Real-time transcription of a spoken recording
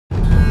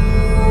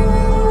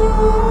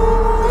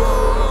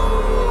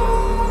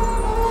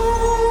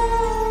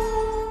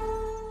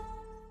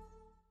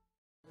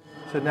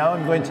but now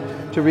I'm going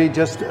to read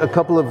just a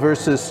couple of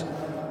verses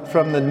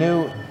from the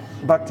new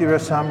Bhakti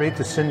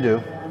Rasamrita Sindhu.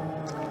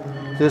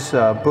 This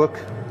book,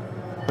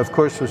 of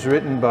course, was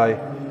written by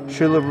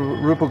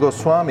Srila Rupa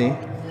Goswami,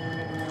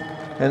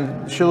 and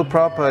Srila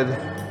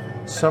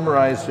Prabhupada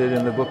summarized it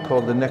in the book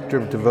called The Nectar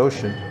of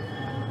Devotion.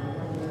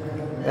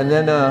 And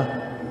then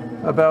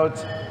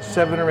about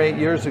 7 or 8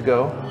 years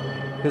ago,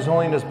 His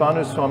Holiness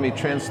Bhanu Swami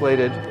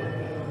translated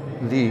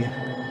the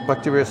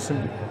Bhakti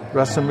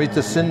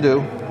Rasamrita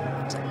Sindhu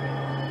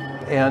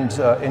and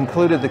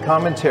included the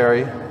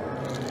commentary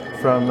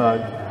from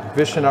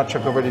Vishwanath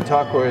Chakravarti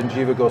Thakur and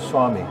Jiva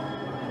Goswami.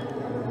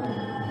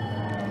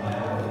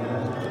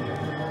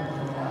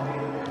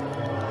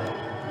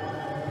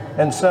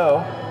 And so,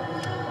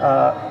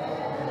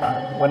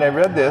 when I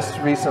read this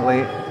recently,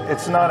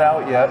 it's not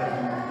out yet.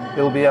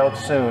 It'll be out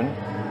soon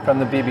from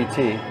the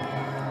BBT.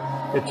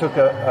 It took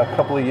a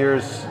couple of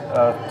years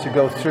to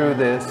go through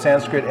the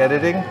Sanskrit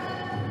editing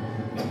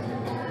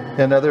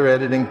and other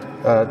editing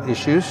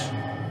issues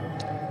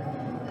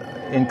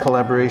in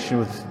collaboration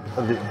with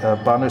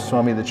Bhanu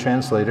Swami, the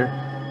translator.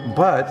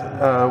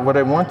 But what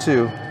I want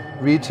to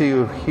read to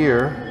you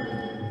here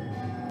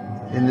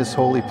in this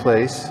holy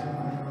place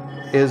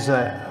is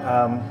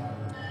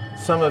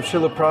some of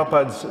Srila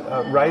Prabhupada's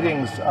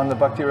writings on the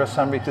Bhakti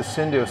Rasamrita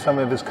Sindhu, some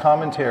of his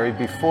commentary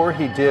before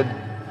he did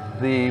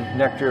the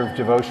Nectar of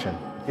Devotion.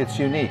 It's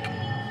unique.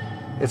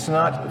 It's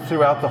not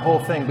throughout the whole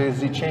thing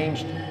because he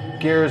changed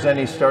gears and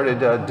he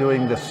started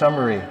doing the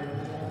summary.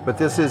 But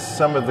this is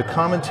some of the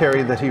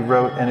commentary that he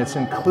wrote, and it's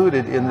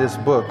included in this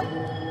book.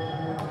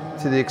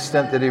 To the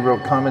extent that he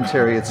wrote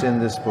commentary, it's in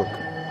this book.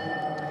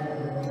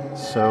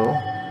 So,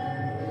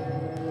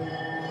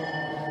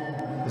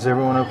 is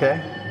everyone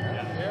okay?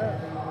 Yeah.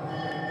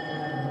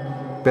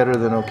 Better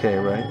than okay,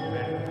 right?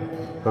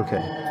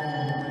 Okay.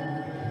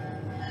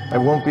 I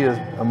won't be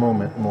a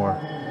moment more.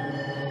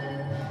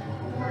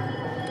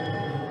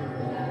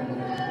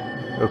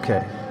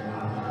 Okay.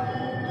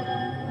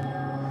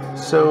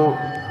 So,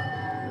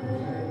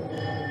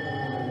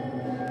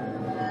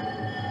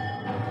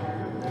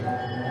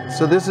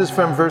 this is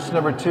from verse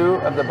number 2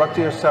 of the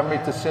Bhakti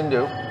Rasamrita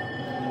Sindhu.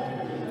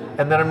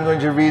 And then I'm going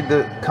to read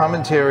the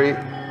commentary,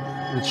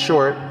 it's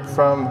short,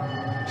 from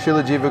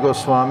Srila Jiva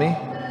Goswami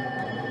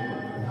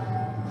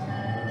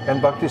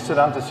and Bhakti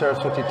Siddhanta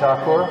Saraswati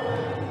Thakur,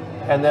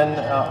 and then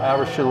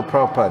our Srila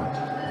Prabhupada.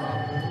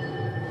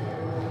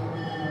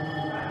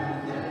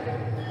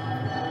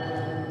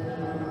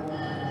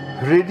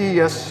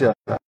 Hridiyasya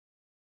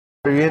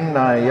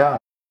Priyanaya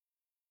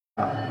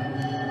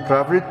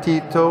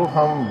Pravrittito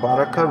ham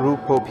baraka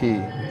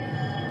rupopi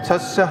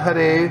tasya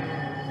hare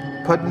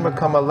padma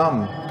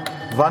kamalam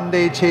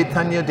vande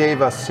chaitanya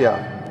devasya.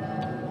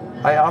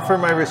 I offer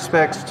my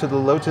respects to the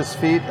lotus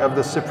feet of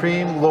the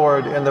Supreme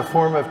Lord in the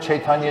form of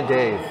Chaitanya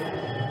Dev.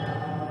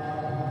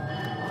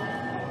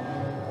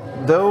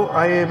 Though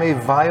I am a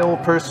vile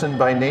person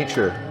by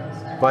nature,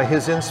 by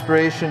his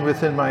inspiration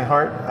within my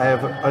heart, I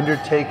have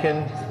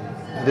undertaken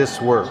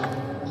this work.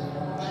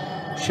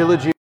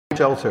 Shilaji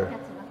Shelter.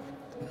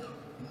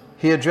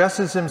 He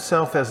addresses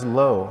himself as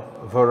low,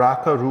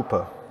 Varaka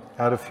Rupa,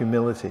 out of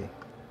humility.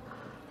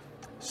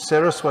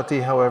 Saraswati,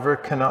 however,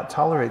 cannot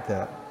tolerate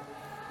that.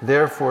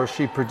 Therefore,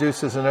 she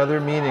produces another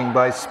meaning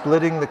by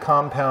splitting the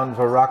compound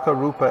Varaka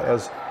Rupa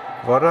as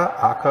Vara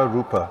Aka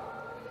Rupa.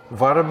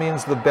 Vara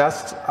means the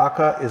best,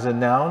 Aka is a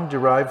noun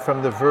derived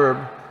from the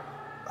verb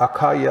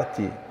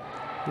Akayati,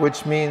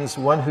 which means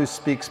one who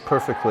speaks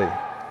perfectly.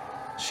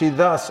 She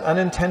thus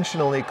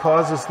unintentionally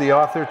causes the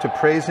author to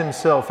praise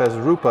himself as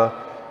Rupa,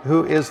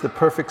 who is the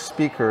perfect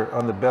speaker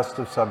on the best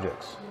of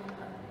subjects.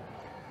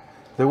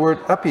 The word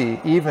api,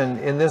 even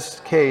in this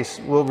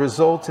case, will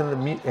result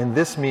in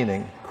this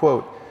meaning,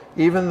 quote,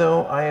 even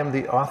though I am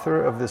the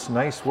author of this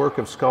nice work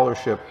of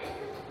scholarship,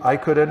 I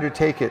could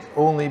undertake it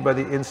only by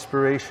the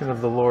inspiration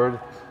of the Lord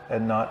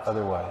and not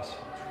otherwise.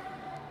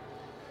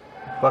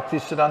 Bhakti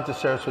Siddhanta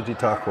Saraswati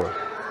Thakur.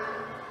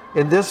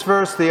 In this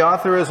verse, the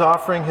author is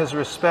offering his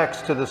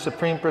respects to the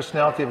Supreme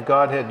Personality of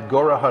Godhead,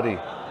 Gaurahari,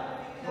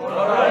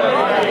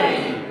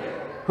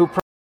 who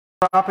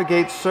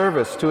propagates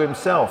service to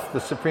himself, the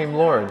Supreme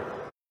Lord,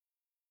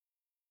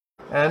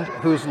 and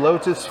whose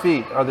lotus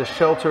feet are the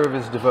shelter of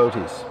his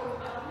devotees.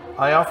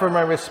 I offer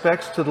my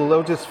respects to the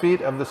lotus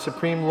feet of the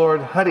Supreme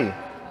Lord Hari,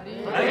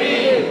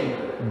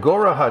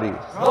 Gaurahari,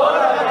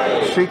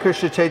 Sri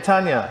Krishna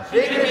Chaitanya.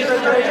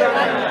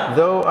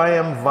 Though I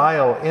am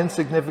vile,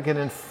 insignificant,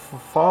 and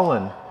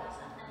fallen,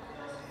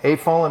 a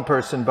fallen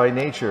person by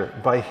nature,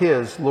 by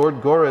his,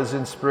 Lord Gaura's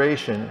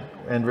inspiration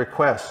and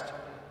request,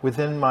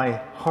 within my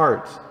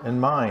heart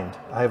and mind,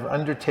 I have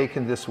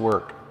undertaken this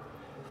work.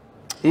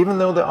 Even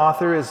though the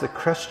author is the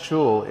crest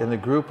jewel in the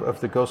group of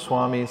the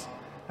Goswamis,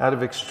 out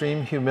of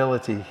extreme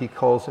humility, he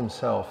calls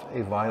himself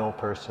a vile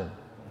person.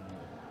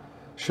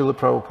 Srila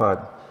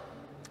Prabhupada,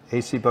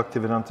 A.C.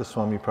 Bhaktivedanta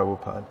Swami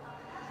Prabhupada.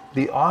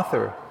 The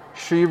author,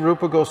 Sri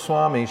Rupa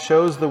Goswami,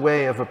 shows the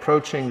way of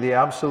approaching the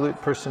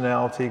absolute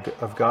personality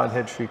of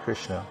Godhead Sri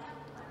Krishna.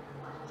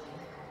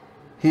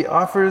 He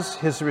offers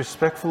his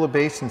respectful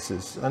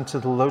obeisances unto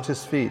the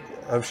lotus feet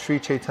of Sri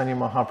Chaitanya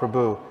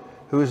Mahaprabhu,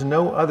 who is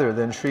no other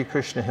than Sri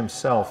Krishna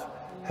himself,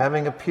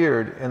 having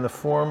appeared in the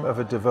form of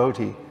a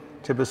devotee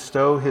to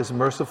bestow his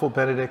merciful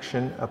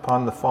benediction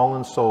upon the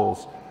fallen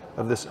souls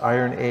of this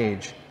iron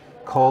age,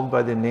 called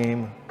by the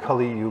name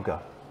Kali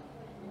Yuga.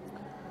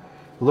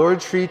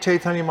 Lord Sri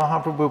Chaitanya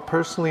Mahaprabhu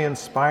personally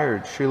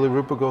inspired Srila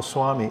Rupa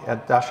Goswami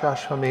at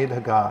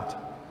Dashashwamedha Ghat,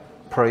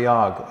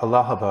 Prayag,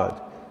 Allahabad,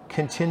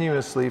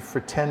 continuously for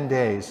 10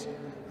 days,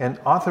 and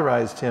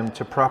authorized him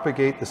to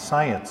propagate the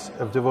science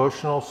of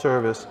devotional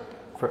service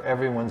for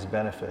everyone's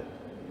benefit.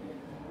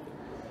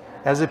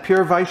 As a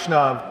pure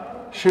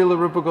Vaishnava, Srila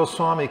Rupa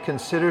Goswami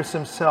considers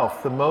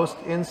himself the most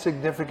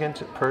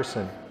insignificant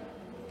person,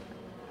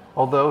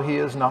 although he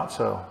is not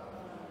so.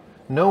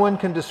 No one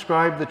can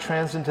describe the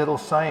transcendental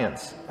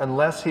science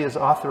unless he is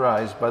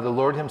authorized by the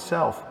Lord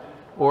himself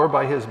or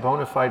by his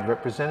bona fide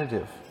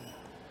representative.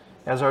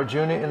 As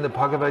Arjuna in the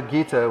Bhagavad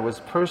Gita was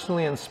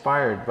personally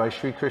inspired by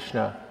Sri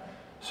Krishna,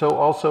 so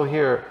also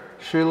here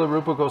Srila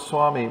Rupa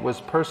Goswami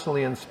was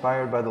personally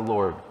inspired by the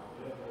Lord.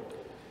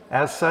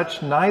 As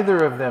such,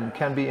 neither of them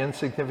can be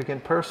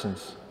insignificant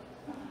persons.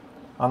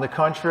 On the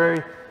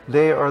contrary,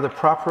 they are the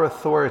proper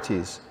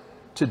authorities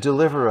to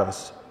deliver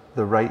us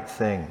the right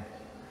thing.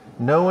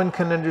 No one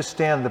can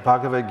understand the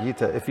Bhagavad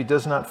Gita if he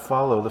does not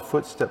follow the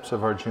footsteps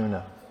of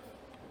Arjuna.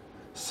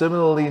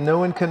 Similarly, no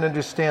one can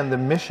understand the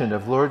mission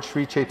of Lord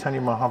Sri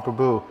Chaitanya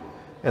Mahaprabhu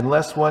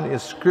unless one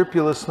is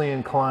scrupulously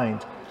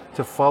inclined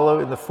to follow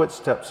in the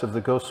footsteps of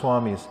the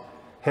Goswamis,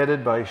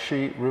 headed by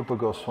Sri Rupa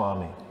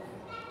Goswami.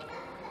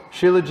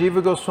 Srila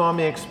Jiva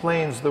Goswami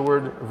explains the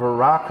word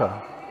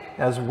Varaka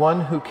as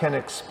one who can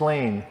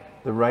explain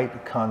the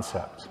right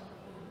concept.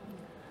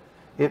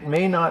 It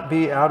may not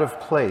be out of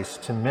place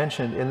to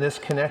mention in this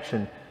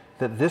connection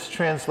that this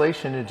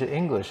translation into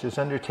English is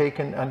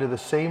undertaken under the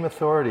same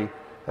authority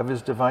of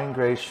His Divine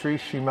Grace Sri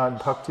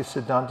Srimad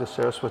Bhaktisiddhanta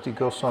Saraswati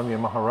Goswami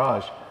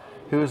Maharaj,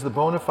 who is the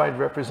bona fide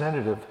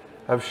representative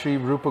of Sri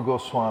Rupa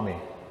Goswami.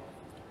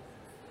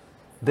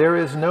 There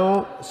is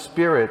no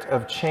spirit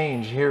of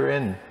change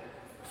herein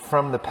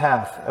from the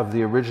path of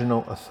the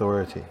original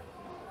authority.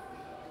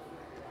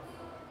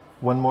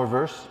 One more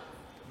verse.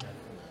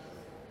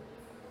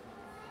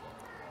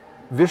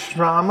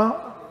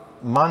 Vishrama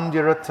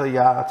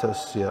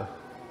mandiratayatasya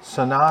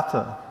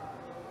sanata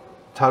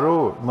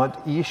tarur mad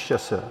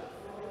ishasa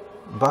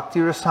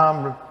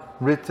bhaktirasam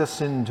rita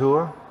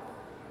sindur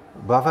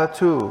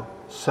bhavatu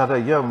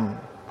sadayam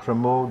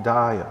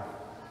pramodaya.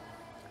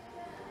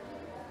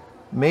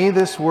 May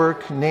this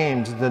work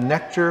named the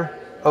Nectar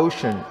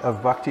Ocean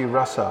of Bhakti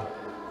Rasa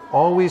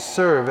always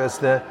serve as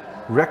the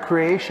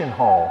recreation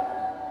hall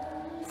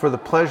for the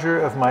pleasure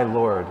of my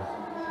Lord,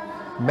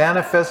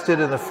 manifested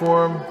in the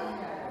form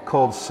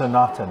called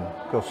Sanatan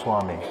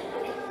Goswami.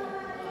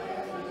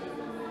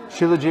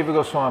 Srila Jiva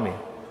Goswami,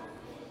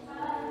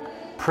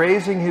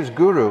 praising his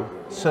guru,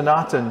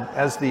 Sanatan,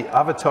 as the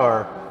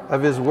avatar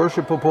of his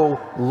worshipable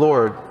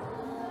Lord,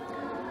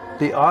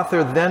 the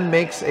author then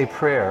makes a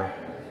prayer.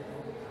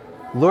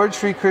 Lord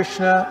Sri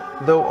Krishna,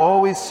 though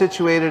always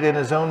situated in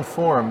his own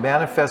form,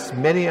 manifests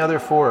many other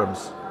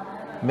forms.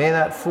 May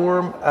that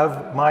form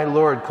of my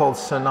Lord called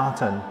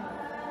Sanatan,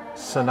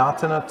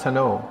 Sanatana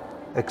Tano,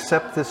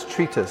 accept this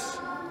treatise,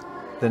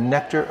 the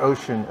Nectar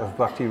Ocean of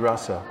Bhakti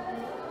Rasa,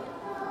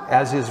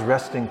 as his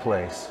resting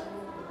place.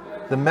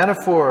 The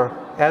metaphor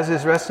as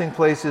his resting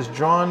place is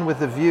drawn with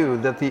the view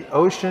that the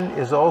ocean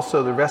is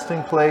also the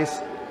resting place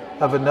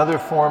of another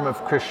form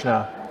of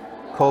Krishna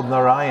called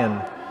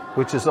Narayan,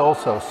 which is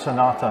also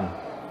Sanatan.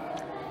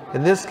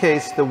 In this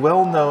case, the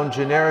well-known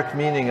generic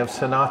meaning of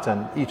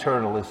Sanatan,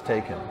 eternal, is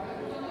taken.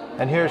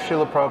 And here's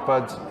Srila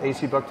Prabhupada's,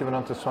 A.C.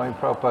 Bhaktivedanta Swami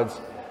Prabhupada's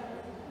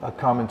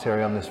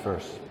commentary on this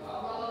verse.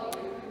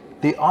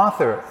 The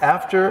author,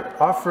 after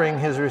offering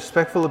his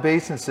respectful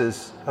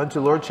obeisances unto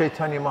Lord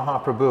Chaitanya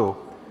Mahaprabhu,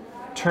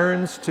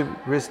 turns to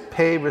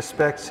pay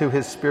respects to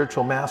his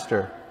spiritual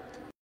master,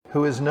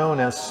 who is known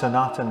as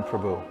Sanatan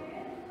Prabhu.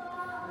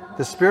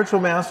 The spiritual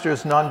master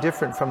is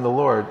non-different from the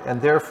Lord,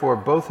 and therefore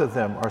both of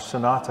them are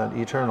Sanatan,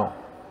 eternal.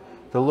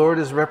 The Lord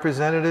is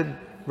represented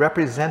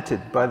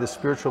by the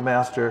spiritual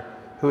master,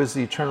 who is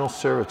the eternal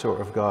servitor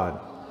of God.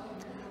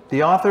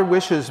 The author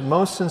wishes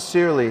most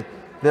sincerely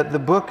that the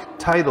book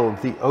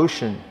titled The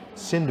Ocean,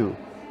 Sindhu,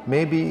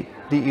 may be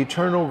the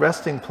eternal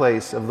resting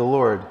place of the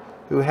Lord,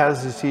 who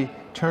has his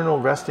eternal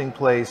resting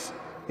place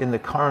in the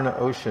Karna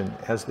Ocean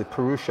as the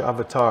Purusha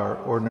Avatar,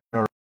 or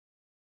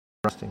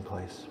resting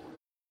place.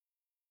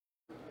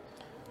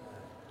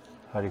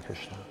 Hare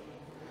Krishna.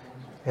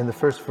 In the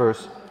first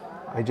verse,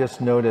 I just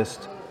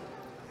noticed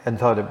and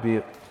thought it'd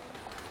be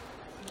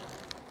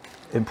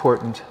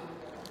important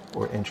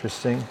or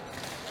interesting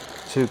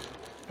to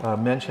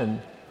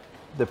mention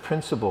the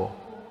principle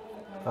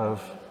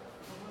of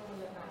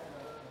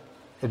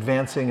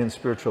advancing in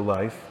spiritual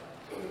life,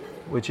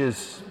 which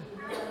is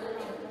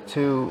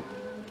to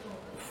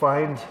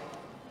find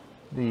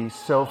the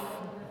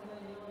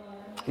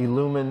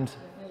self-illumined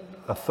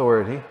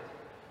authority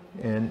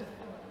and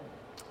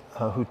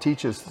who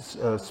teaches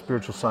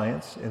spiritual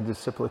science in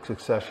disciplic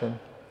succession,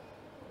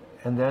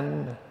 and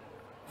then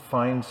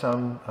find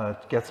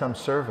get some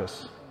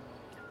service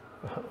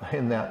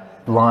in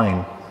that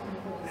line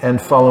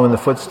and follow in the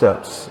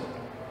footsteps.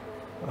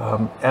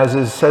 As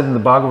is said in the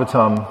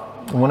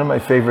Bhagavatam, one of my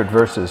favorite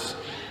verses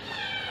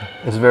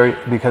is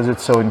because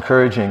it's so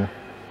encouraging.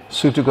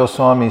 Sutta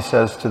Goswami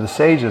says to the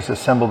sages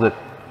assembled at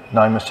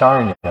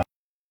Naimisaranya,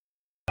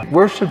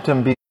 worshipped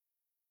him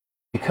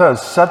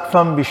because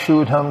Sattvam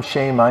Vishuddham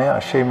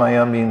Shemaya.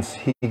 Shemaya means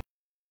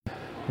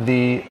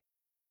the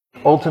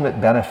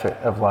ultimate benefit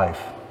of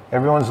life.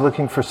 Everyone's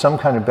looking for some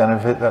kind of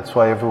benefit. That's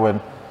why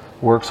everyone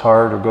works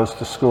hard or goes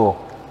to school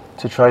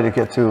to try to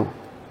get to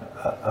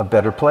a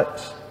better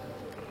place.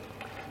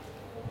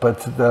 But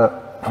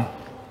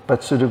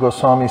Sutta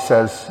Goswami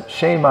says,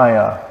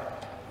 Shemaya,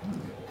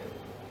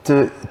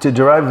 to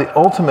derive the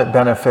ultimate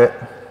benefit,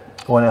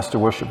 one has to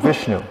worship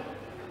Vishnu.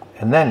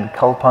 And then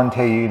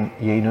Kalpante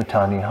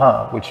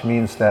Yenutaniha, which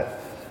means that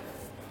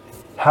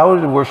how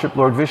to worship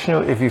Lord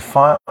Vishnu if you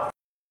find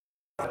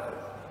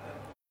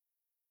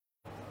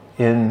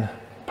in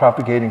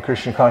propagating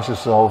Krishna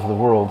consciousness all over the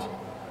world,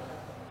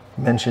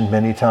 mentioned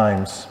many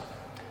times,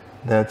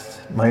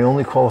 that my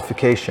only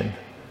qualification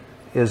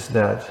is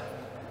that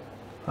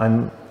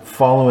I'm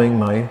following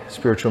my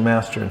spiritual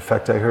master. In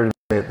fact, I heard him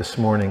say it this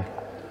morning.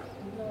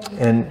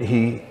 And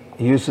he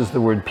uses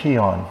the word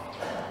peon,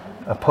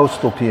 a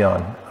postal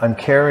peon. I'm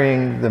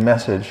carrying the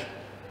message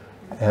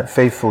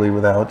faithfully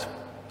without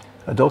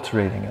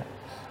adulterating it.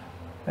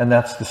 And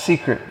that's the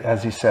secret,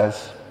 as he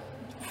says,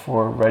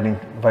 for writing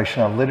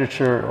Vaishnava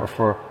literature or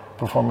for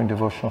performing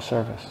devotional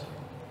service.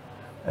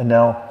 And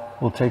now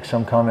we'll take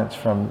some comments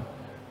from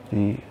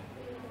the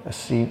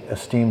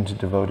esteemed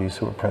devotees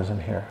who are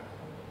present here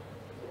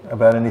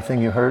about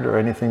anything you heard or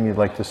anything you'd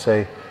like to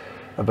say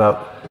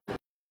about.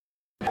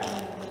 You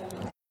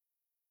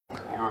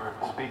were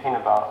speaking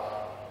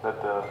about that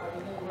the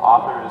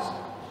author is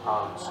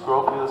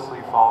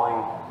scrupulously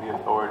following the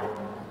authority,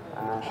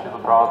 and then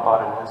Srila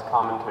Prabhupada in his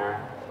commentary,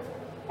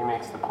 he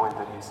makes the point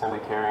that he's simply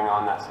carrying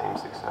on that same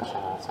succession,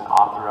 and it's an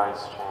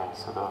authorized chain.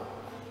 So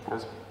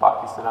because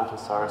Bhaktisiddhanta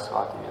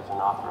Saraswati is an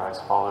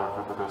authorized follower of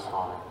Rupa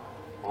Goswami,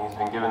 and he's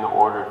been given the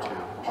order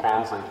to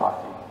translate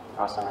Bhakti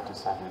Rasamrita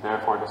Sindhu.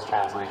 Therefore, this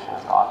translation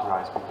is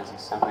authorized because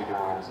he's simply doing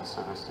it as a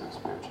service to the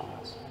spiritual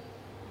master.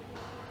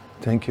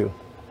 Thank you.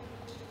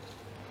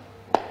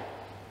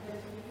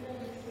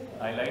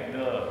 I like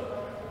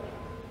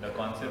the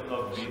concept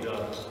of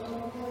Veda.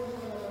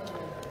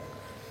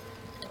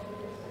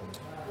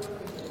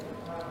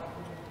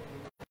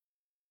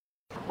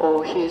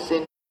 Or he is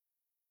in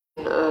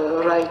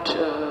right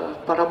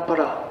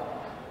parampara.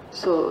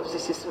 So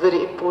this is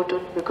very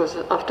important because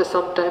after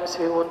sometimes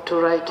we want to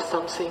write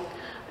something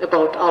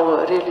about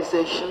our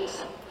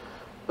realizations,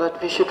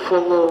 but we should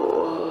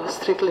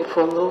strictly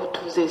follow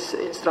to this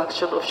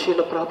instruction of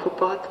Srila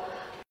Prabhupada.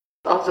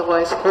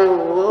 Otherwise, whole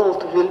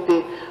world will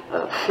be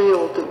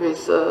filled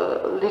with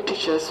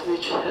literatures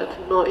which have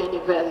no any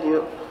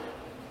value.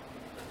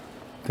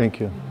 Thank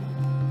you.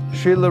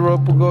 Srila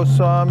Rupa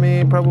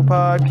Goswami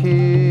Prabhupada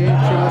ki,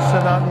 Srila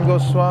Sanatana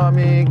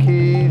Goswami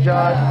ki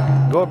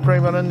jai, Gaur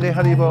Premanande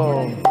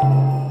Haribol.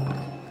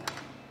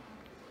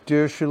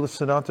 Dear Srila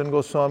Sanatana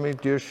Goswami,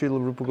 dear Srila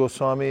Rupa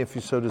Goswami, if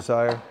you so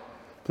desire,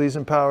 please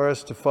empower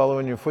us to follow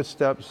in your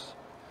footsteps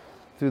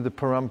through the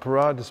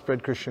parampara to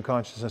spread Krishna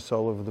consciousness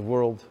all over the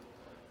world.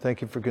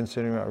 Thank you for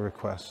considering our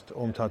request.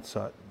 Om Tat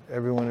Sat.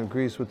 Everyone who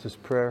agrees with this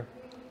prayer,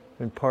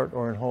 in part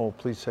or in whole,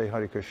 please say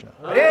Hare Krishna.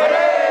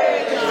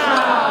 Hare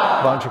Krishna!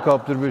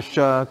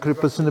 Vanchakalptarvishya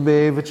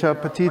kripasinabhevacha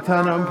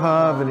patitanam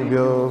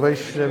pavanibhyo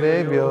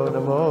vaishnavebhyo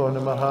namo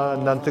namaha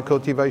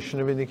nantakoti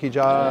vaishnavini ki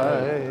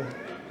jai.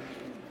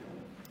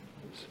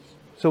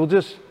 So we'll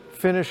just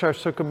finish our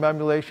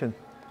circumambulation.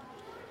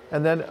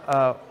 And then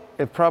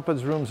if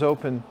Prabhupada's room's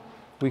open,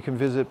 we can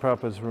visit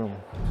Prabhupada's room.